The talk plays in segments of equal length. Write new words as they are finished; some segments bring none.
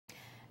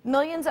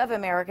Millions of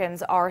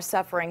Americans are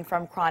suffering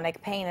from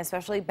chronic pain,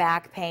 especially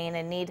back pain,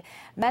 and need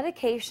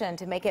medication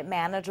to make it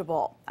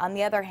manageable. On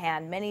the other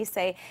hand, many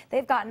say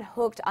they've gotten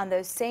hooked on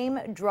those same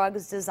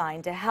drugs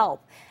designed to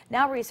help.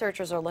 Now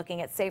researchers are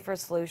looking at safer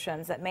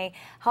solutions that may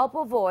help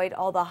avoid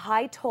all the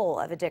high toll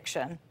of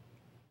addiction.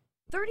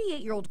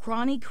 38-year-old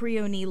Crani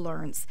Creoni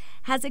Learns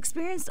has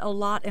experienced a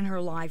lot in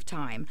her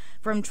lifetime,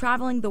 from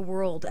traveling the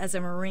world as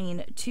a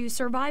Marine to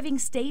surviving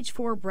stage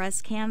 4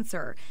 breast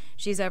cancer.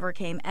 She's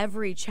overcame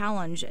every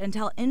challenge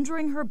until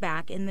injuring her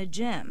back in the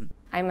gym.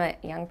 I'm a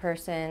young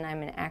person,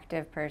 I'm an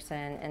active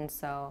person, and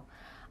so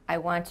I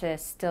want to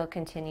still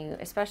continue,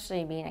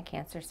 especially being a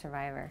cancer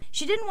survivor.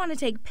 She didn't want to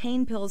take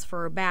pain pills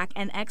for her back,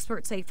 and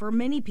experts say for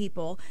many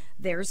people,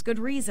 there's good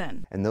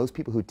reason. And those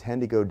people who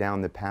tend to go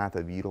down the path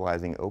of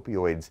utilizing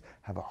opioids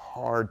have a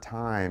hard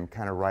time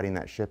kind of riding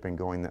that ship and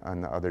going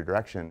in the other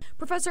direction.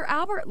 Professor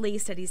Albert Lee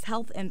studies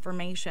health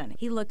information.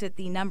 He looked at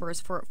the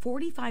numbers for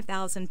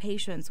 45,000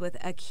 patients with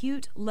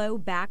acute low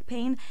back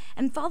pain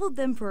and followed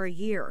them for a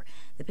year.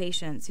 The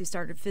patients who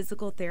started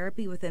physical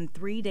therapy within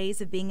 3 days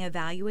of being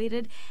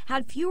evaluated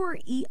had fewer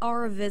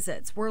ER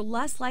visits, were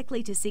less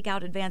likely to seek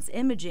out advanced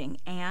imaging,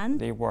 and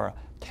they were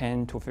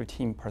 10 to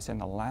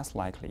 15% less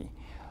likely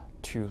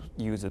to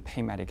use the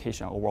pain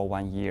medication over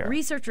 1 year.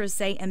 Researchers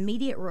say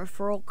immediate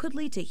referral could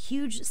lead to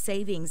huge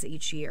savings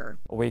each year.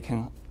 We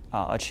can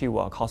achieve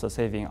a cost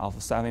saving of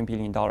 $7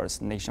 billion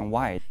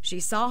nationwide.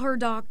 She saw her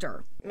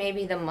doctor.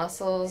 Maybe the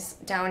muscles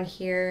down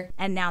here.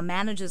 And now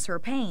manages her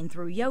pain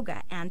through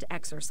yoga and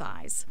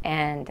exercise.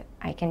 And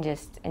I can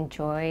just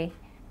enjoy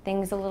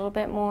things a little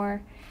bit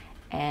more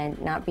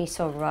and not be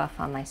so rough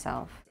on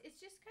myself.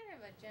 It's just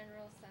kind of a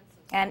general sense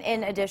of... And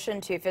in addition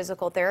to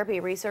physical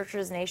therapy,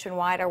 researchers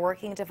nationwide are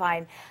working to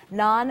find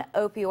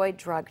non-opioid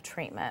drug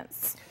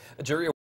treatments. A jury